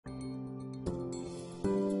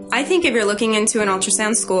I think if you're looking into an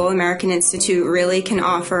ultrasound school, American Institute really can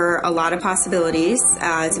offer a lot of possibilities.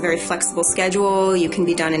 It's a very flexible schedule. You can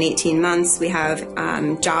be done in 18 months. We have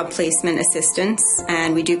job placement assistance,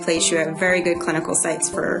 and we do place you at very good clinical sites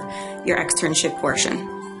for your externship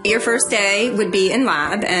portion. Your first day would be in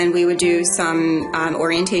lab, and we would do some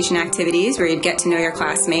orientation activities where you'd get to know your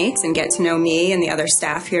classmates and get to know me and the other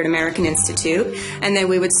staff here at American Institute. And then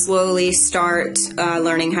we would slowly start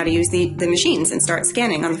learning how to use the machines and start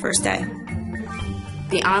scanning on the first day.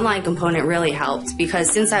 The online component really helped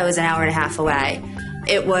because since I was an hour and a half away,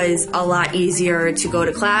 it was a lot easier to go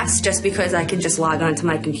to class just because I could just log onto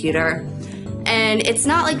my computer. And it's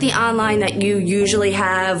not like the online that you usually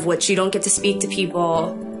have, which you don't get to speak to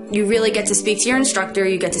people. You really get to speak to your instructor,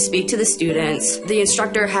 you get to speak to the students. The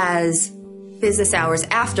instructor has business hours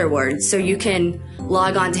afterwards, so you can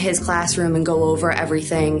log on to his classroom and go over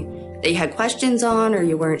everything that you had questions on or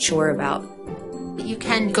you weren't sure about. You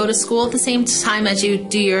can go to school at the same time as you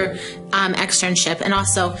do your externship, and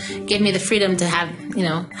also give me the freedom to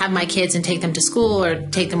have my kids and take them to school or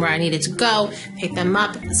take them where I needed to go, pick them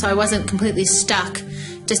up. So I wasn't completely stuck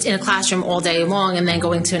just in a classroom all day long and then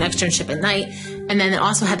going to an externship at night. And then it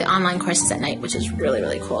also had the online courses at night, which is really,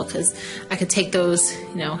 really cool because I could take those,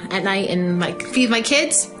 at night and feed my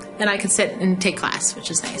kids, and I could sit and take class,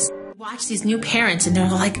 which is nice. Watch these new parents and they're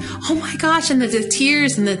like, oh my gosh, and the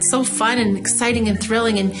tears, and it's so fun and exciting and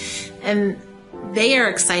thrilling, and they are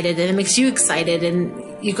excited and it makes you excited,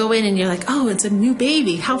 and you go in and you're like, oh, it's a new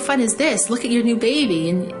baby. How fun is this? Look at your new baby,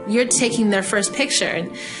 and you're taking their first picture,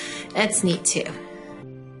 and that's neat too.